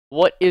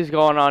What is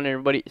going on,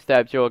 everybody?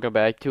 Stabs here. Welcome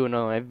back to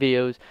another of my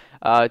videos.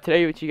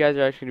 Today what you guys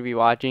are actually going to be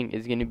watching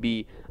is going to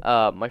be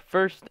my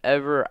first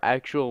ever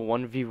actual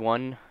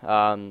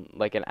 1v1,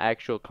 like an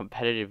actual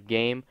competitive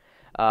game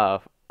uh,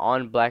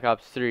 on Black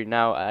Ops 3.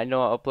 Now, I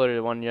know I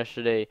uploaded one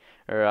yesterday,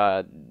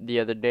 or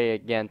the other day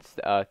against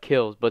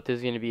Kills, but this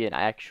is going to be an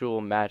actual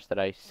match that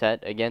I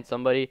set against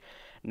somebody.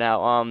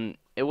 Now,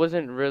 it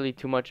wasn't really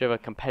too much of a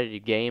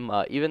competitive game,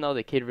 even though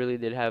the kid really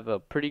did have a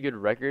pretty good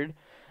record.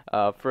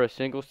 For a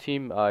singles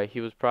team,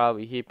 he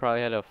probably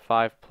had a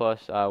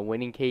 5+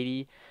 winning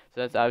KD,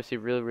 so that's obviously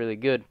really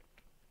good.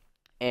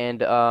 And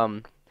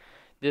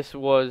this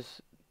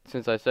was,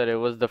 since I said it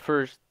was the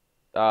first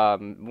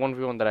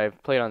 1v1 that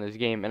I've played on this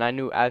game, and I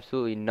knew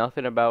absolutely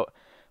nothing about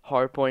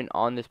Hardpoint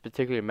on this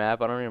particular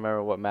map. I don't even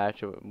remember what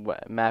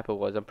map it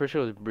was. I'm pretty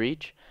sure it was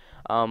Breach.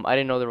 I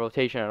didn't know the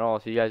rotation at all,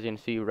 so you guys can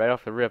see right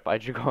off the rip, I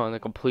just go on the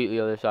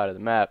completely other side of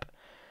the map.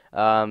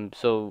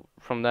 So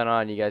from then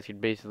on, you guys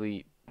could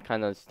basically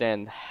kind of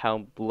understand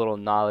how little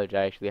knowledge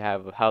I actually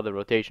have of how the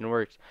rotation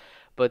works.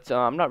 But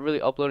I'm not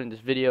really uploading this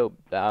video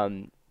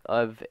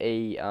of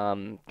a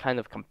kind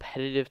of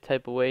competitive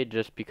type of way,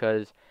 just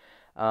because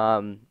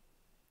um,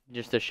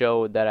 just to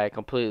show that I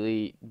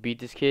completely beat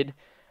this kid.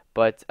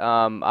 But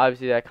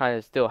obviously that kind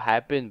of still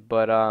happened.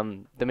 But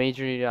the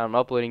major reason I'm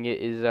uploading it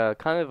is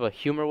kind of a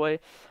humor way.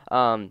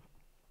 Um,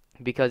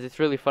 because it's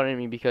really funny to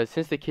me, because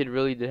since the kid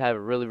really did have a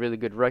really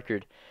good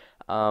record,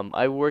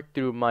 I worked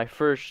through my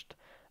first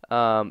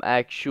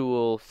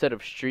actual set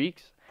of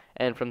streaks,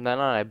 and from then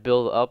on I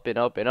build up and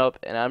up and up,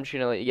 and I'm just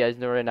gonna let you guys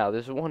know right now,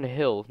 there's one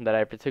hill that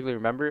I particularly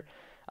remember.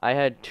 I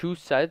had 2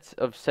 sets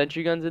of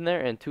sentry guns in there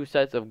and 2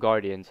 sets of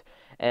guardians,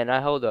 and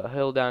I held the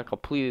hill down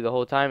completely the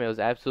whole time. It was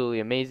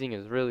absolutely amazing. It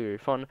was really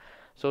fun.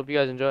 So hope you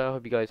guys enjoy. I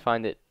hope you guys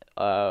find it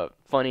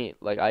funny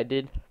like I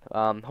did.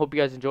 Hope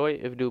you guys enjoy.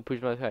 If you do,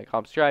 please like, comment,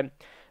 subscribe.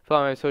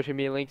 Follow my social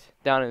media links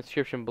down in the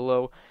description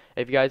below.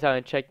 If you guys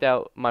haven't checked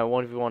out my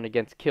 1v1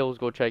 against Kills,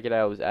 go check it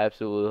out. It was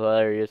absolutely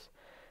hilarious.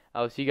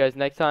 I will see you guys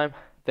next time.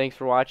 Thanks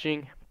for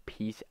watching.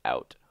 Peace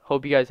out.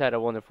 Hope you guys had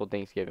a wonderful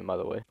Thanksgiving, by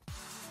the way.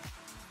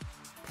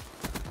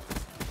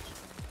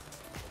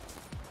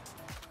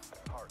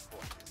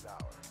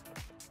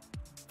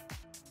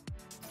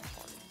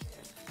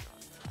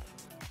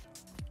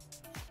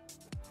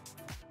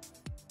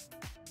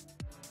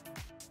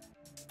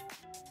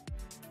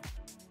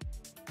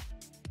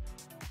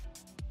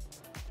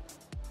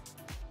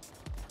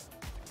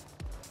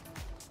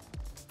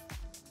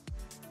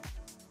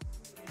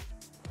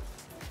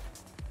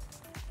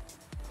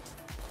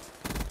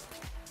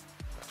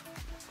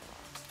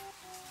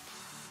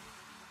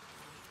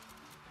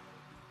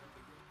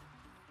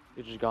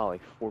 You just got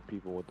like 4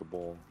 people with the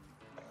ball.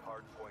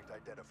 Hard point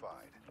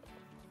identified.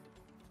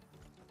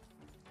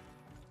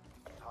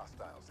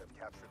 Hostiles have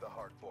captured the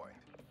hard point.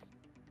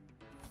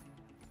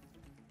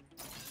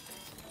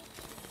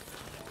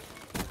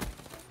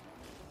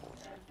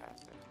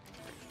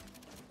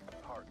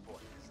 Hard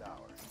point is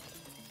ours.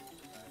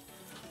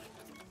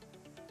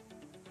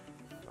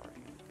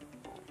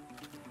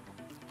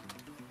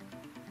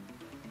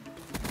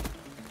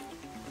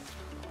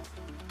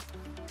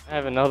 I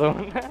have another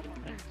one.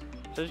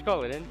 So just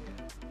call it in.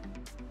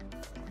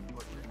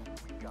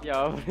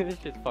 Yo, this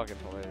shit's fucking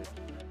hilarious.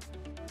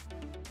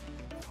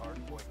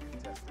 Hard point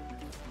contested.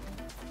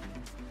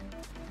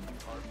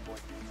 Hard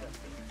point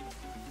contested.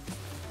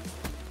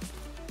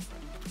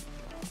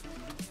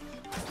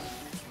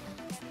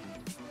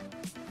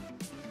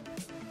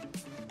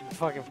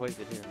 Fucking place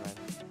it here, man.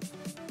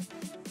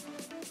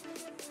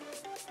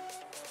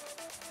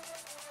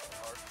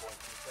 Hard point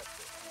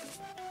contested.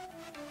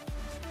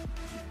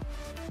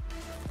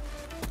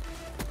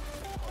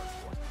 Hard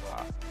point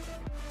lost.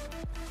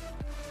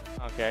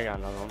 Okay, I got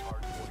another one.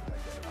 Hard point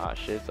identified. Ah,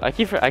 shit. I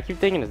keep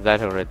thinking it's that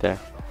hill right there.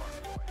 The hard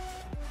point.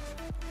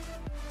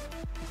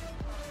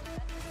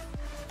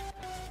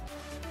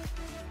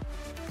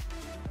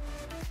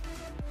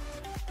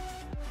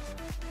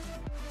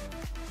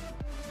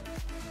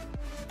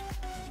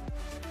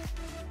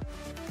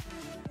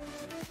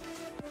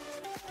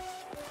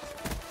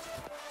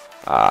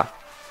 Ah.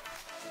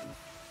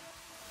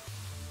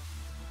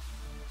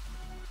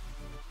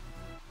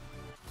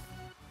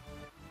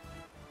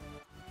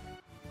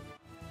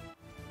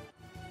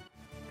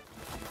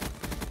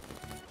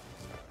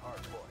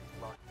 Hard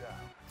point locked down.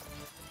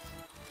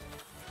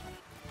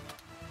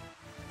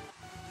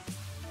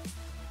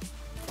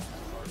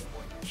 Hard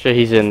point. Shit,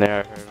 he's in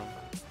there. I heard him.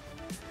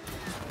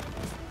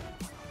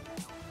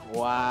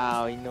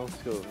 Wow, he no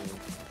scoped me.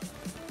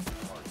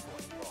 Hard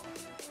point lost.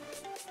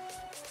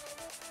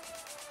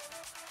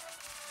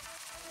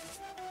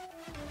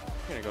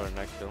 I'm gonna go to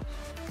next hill.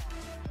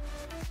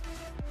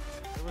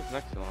 There was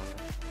next hill on there.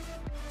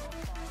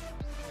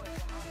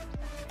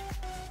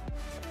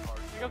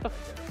 Hard Pick up point the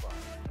identified.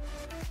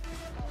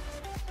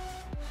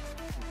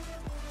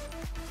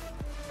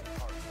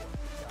 Hard point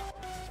is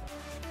ours.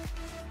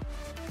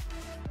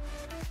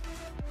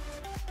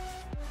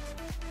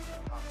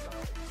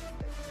 Hostile AO.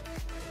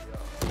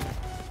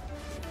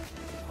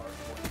 Hard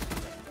point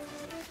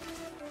contested.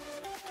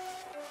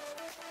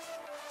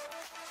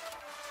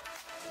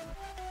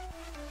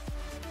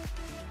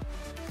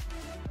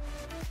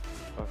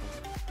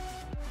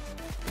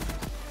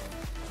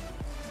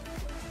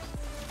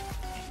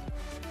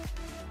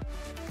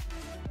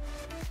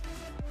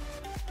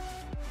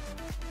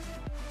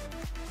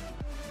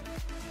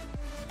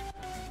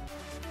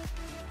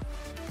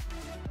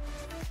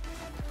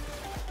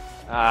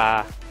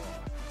 Ah.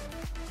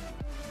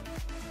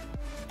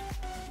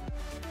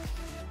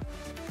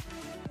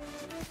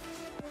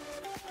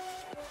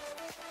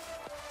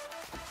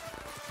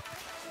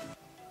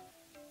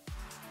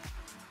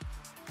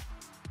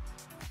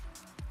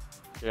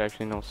 There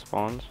actually no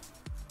spawns.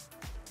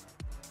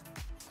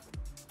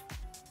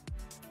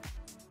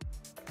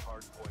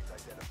 Hard point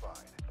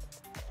identified.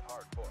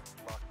 Hard point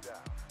locked down.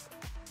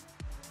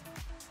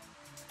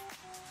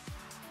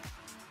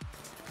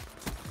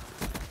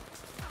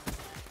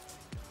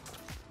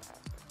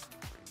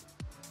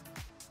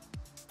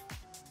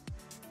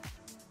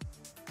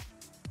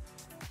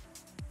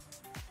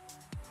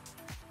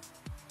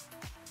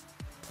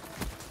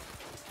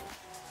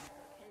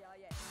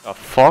 The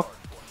fuck?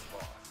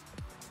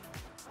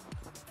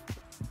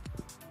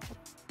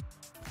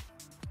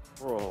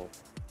 Bro.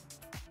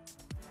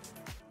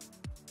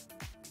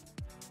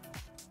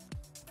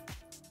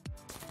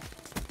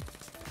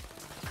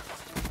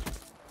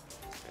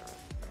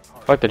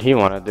 What did he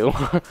want to do?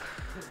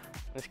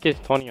 This kid's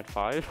 20 and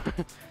 5.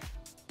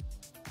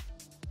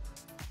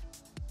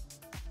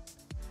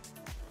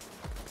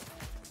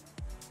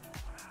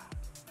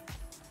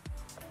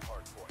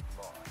 Hard point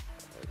lost.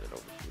 Where's it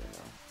over here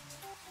now?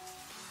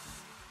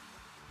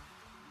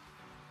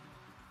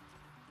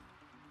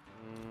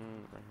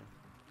 Right here.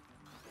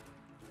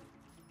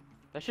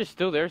 That shit's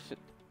still there.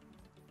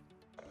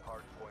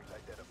 Hard point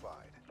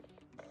identified.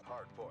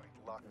 Hard point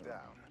locked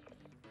down.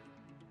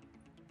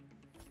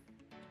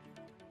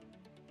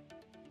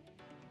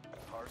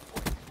 Hard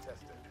point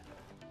contested.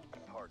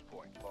 Hard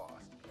point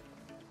lost.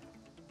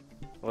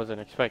 Wasn't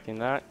expecting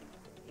that.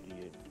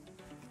 Idiot.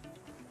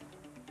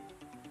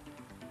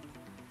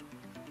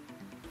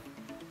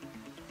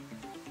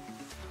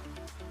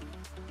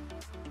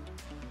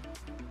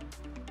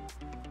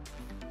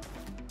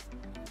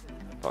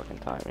 Fucking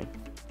timing.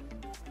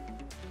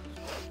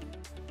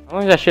 How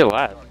long does that shit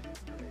last?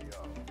 Target your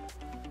AO.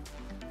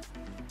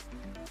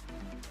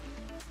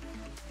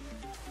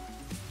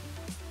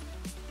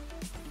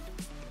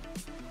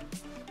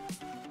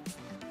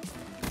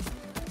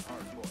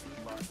 Hard point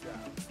locked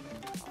down.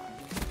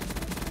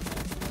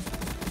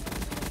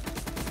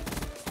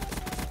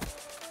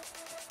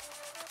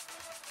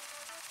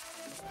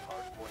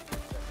 Hard point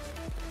contested.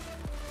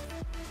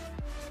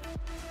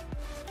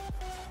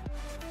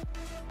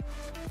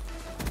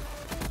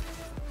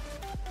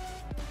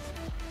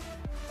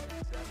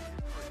 Savage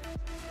is free.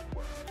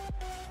 Work.